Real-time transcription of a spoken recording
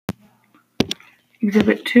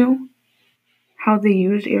Exhibit 2, How they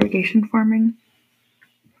used irrigation farming.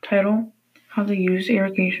 Title, How they used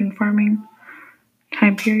irrigation farming.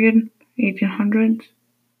 Time period, 1800s.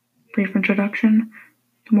 Brief introduction.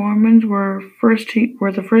 The Mormons were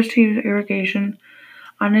the first to use irrigation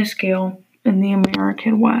on a scale in the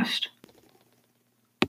American West.